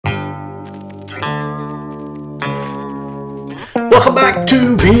Welcome back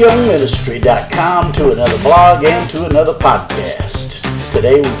to BYoungMinistry.com, to another blog and to another podcast.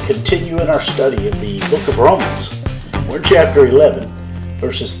 Today we continue in our study of the book of Romans. We're in chapter 11,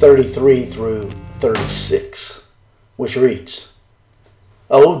 verses 33 through 36, which reads,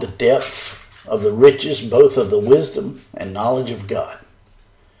 "Oh, the depth of the riches both of the wisdom and knowledge of God!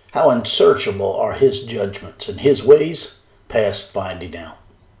 How unsearchable are his judgments, and his ways past finding out.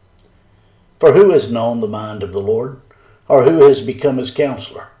 For who has known the mind of the Lord? Or who has become his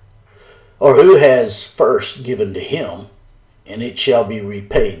counselor? Or who has first given to him, and it shall be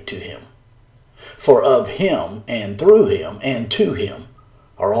repaid to him? For of him, and through him, and to him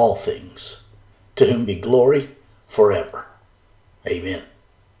are all things, to whom be glory forever. Amen."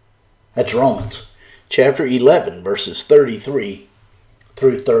 That's Romans chapter 11, verses 33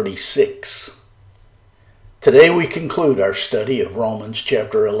 through 36. Today we conclude our study of Romans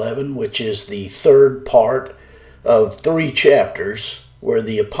chapter 11, which is the third part of 3 chapters where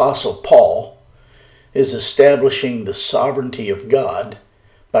the Apostle Paul is establishing the sovereignty of God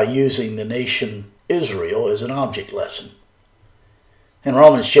by using the nation Israel as an object lesson. In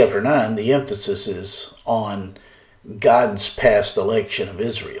Romans chapter 9, the emphasis is on God's past election of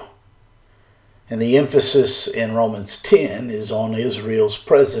Israel. And the emphasis in Romans 10 is on Israel's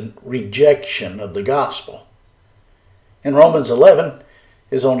present rejection of the gospel. And Romans 11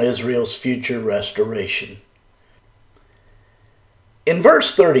 is on Israel's future restoration. In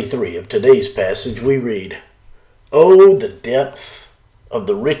verse 33 of today's passage we read, "Oh, the depth of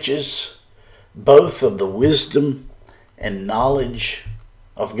the riches, both of the wisdom and knowledge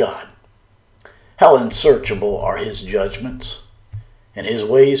of God! How unsearchable are his judgments, and his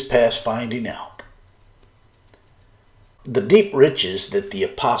ways past finding out." The deep riches that the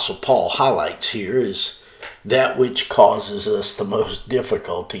Apostle Paul highlights here is that which causes us the most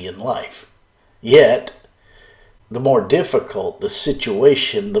difficulty in life. Yet, the more difficult the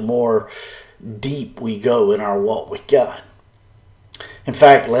situation, the more deep we go in our walk with God. In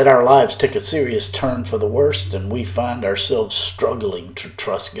fact, let our lives take a serious turn for the worst and we find ourselves struggling to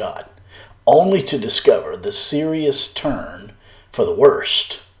trust God, only to discover the serious turn for the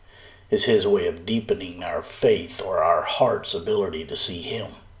worst is his way of deepening our faith or our heart's ability to see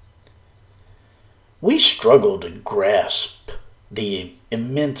him. We struggle to grasp the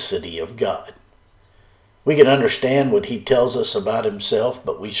immensity of God. We can understand what he tells us about himself,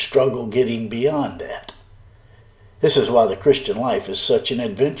 but we struggle getting beyond that. This is why the Christian life is such an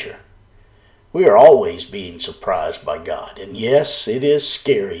adventure. We are always being surprised by God. And yes, it is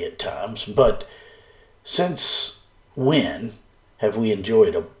scary at times, but since when have we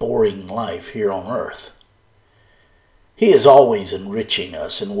enjoyed a boring life here on earth? He is always enriching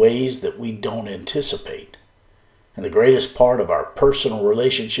us in ways that we don't anticipate. And the greatest part of our personal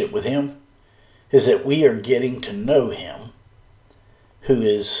relationship with him is that we are getting to know him, who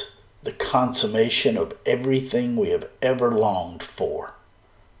is the consummation of everything we have ever longed for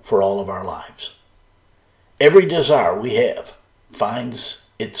all of our lives. Every desire we have finds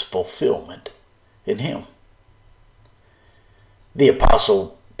its fulfillment in him. The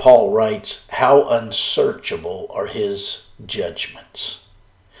Apostle Paul writes, "How unsearchable are his judgments,"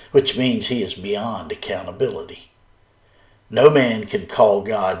 which means he is beyond accountability. No man can call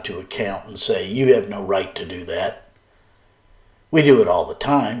God to account and say, "You have no right to do that." We do it all the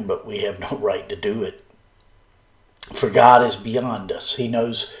time, but we have no right to do it. For God is beyond us. He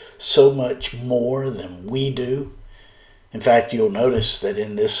knows so much more than we do. In fact, you'll notice that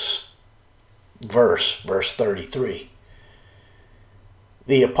in this verse 33,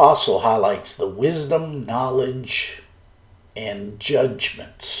 the apostle highlights the wisdom, knowledge, and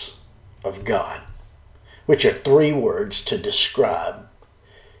judgments of God, which are 3 words to describe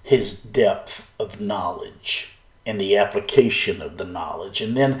his depth of knowledge and the application of the knowledge,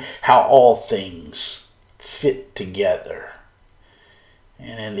 and then how all things fit together.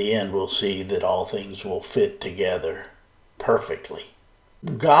 And in the end, we'll see that all things will fit together perfectly.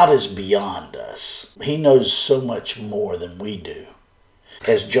 God is beyond us. He knows so much more than we do.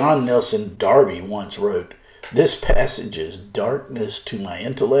 As John Nelson Darby once wrote, "This passage is darkness to my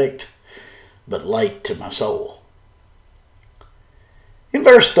intellect, but light to my soul." In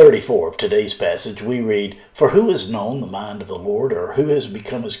verse 34 of today's passage, we read, "For who has known the mind of the Lord, or who has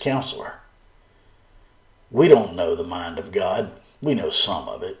become his counselor?" We don't know the mind of God. We know some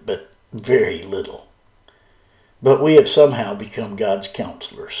of it, but very little. But we have somehow become God's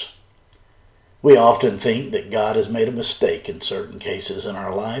counselors. We often think that God has made a mistake in certain cases in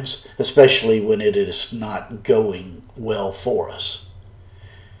our lives, especially when it is not going well for us.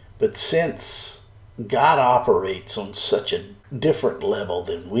 But since God operates on such a different level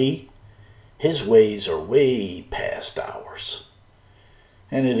than we, his ways are way past ours.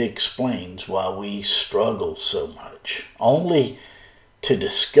 And it explains why we struggle so much, only to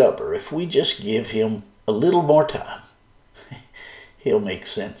discover if we just give him a little more time, he'll make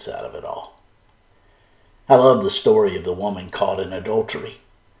sense out of it all. I love the story of the woman caught in adultery.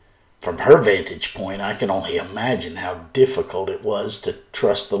 From her vantage point, I can only imagine how difficult it was to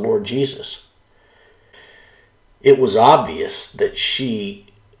trust the Lord Jesus. It was obvious that she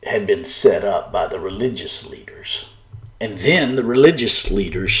had been set up by the religious leaders. And then the religious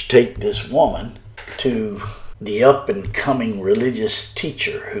leaders take this woman to the up-and-coming religious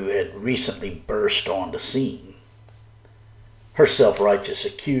teacher who had recently burst on the scene. Her self-righteous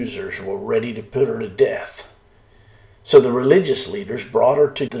accusers were ready to put her to death. So the religious leaders brought her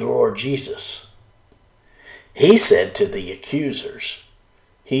to the Lord Jesus. He said to the accusers,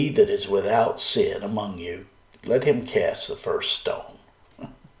 "He that is without sin among you, let him cast the first stone."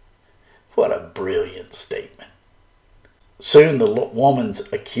 What a brilliant statement. Soon the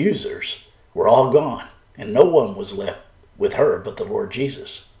woman's accusers were all gone, and no one was left with her but the Lord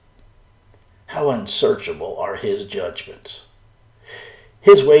Jesus. How unsearchable are his judgments.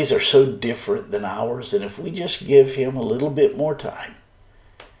 His ways are so different than ours, and if we just give him a little bit more time,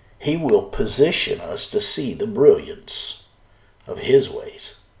 he will position us to see the brilliance of his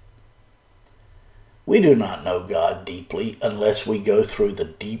ways. We do not know God deeply unless we go through the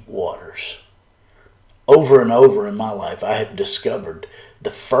deep waters. Over and over in my life, I have discovered the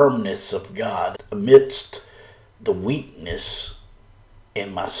firmness of God amidst the weakness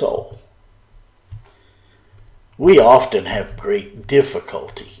in my soul. We often have great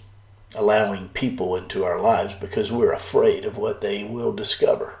difficulty allowing people into our lives because we're afraid of what they will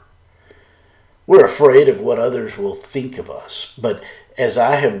discover. We're afraid of what others will think of us. But as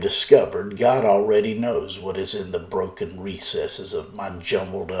I have discovered, God already knows what is in the broken recesses of my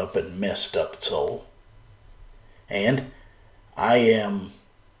jumbled up and messed up soul. And I am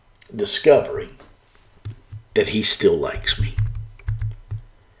discovering that he still likes me.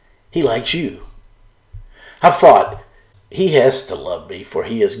 He likes you. I've thought he has to love me for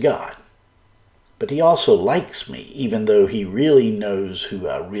he is God. But he also likes me even though he really knows who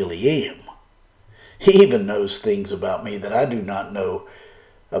I really am. He even knows things about me that I do not know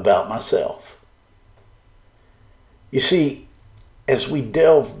about myself. You see, as we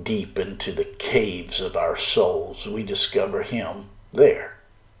delve deep into the caves of our souls, we discover him there.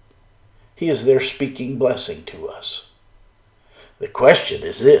 He is there speaking blessing to us. The question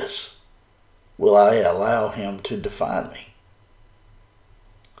is this: will I allow him to define me?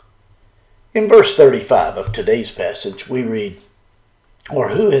 In verse 35 of today's passage, we read, "Or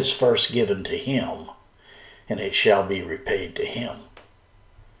who has first given to him, and it shall be repaid to him."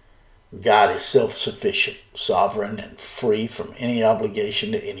 God is self-sufficient, sovereign, and free from any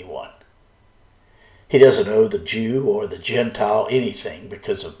obligation to anyone. He doesn't owe the Jew or the Gentile anything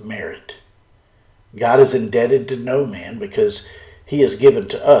because of merit. God is indebted to no man because he has given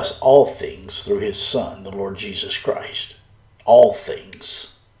to us all things through his Son, the Lord Jesus Christ. All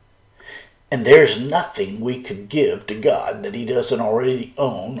things. And there's nothing we could give to God that he doesn't already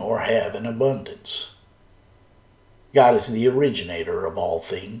own or have in abundance. God is the originator of all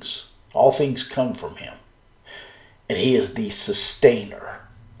things. All things come from him. And he is the sustainer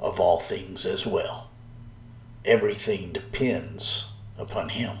of all things as well. Everything depends upon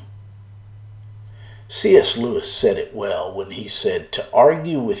him. C.S. Lewis said it well when he said, "To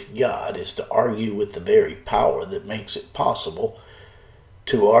argue with God is to argue with the very power that makes it possible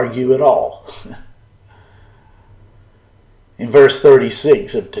to argue at all." In verse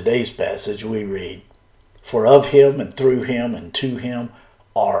 36 of today's passage we read, "For of him and through him and to him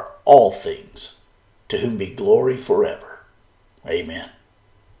are all things, to whom be glory forever. Amen."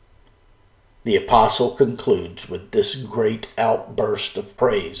 The apostle concludes with this great outburst of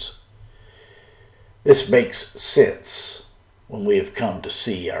praise. This makes sense when we have come to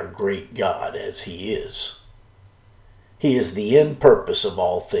see our great God as he is. He is the end purpose of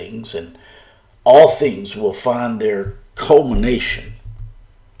all things, and all things will find their culmination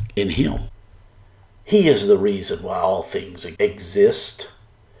in him. He is the reason why all things exist,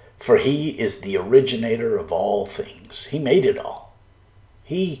 for he is the originator of all things. He made it all.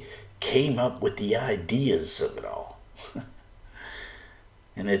 He came up with the ideas of it all.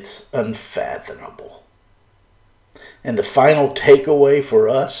 And it's unfathomable. And the final takeaway for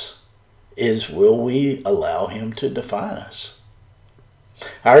us is, will we allow him to define us?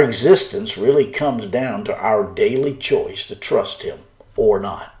 Our existence really comes down to our daily choice to trust him or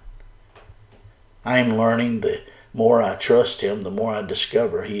not. I am learning the more I trust him, the more I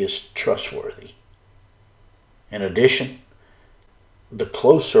discover he is trustworthy. In addition, the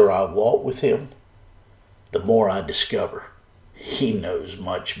closer I walk with him, the more I discover He knows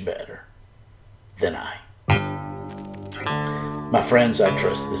much better than I. My friends, I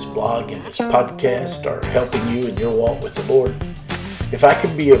trust this blog and this podcast are helping you in your walk with the Lord. If I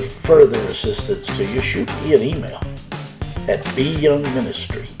can be of further assistance to you, shoot me an email at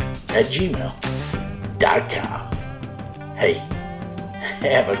BYoungMinistry@gmail.com. Hey,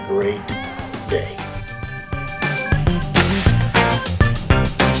 have a great day.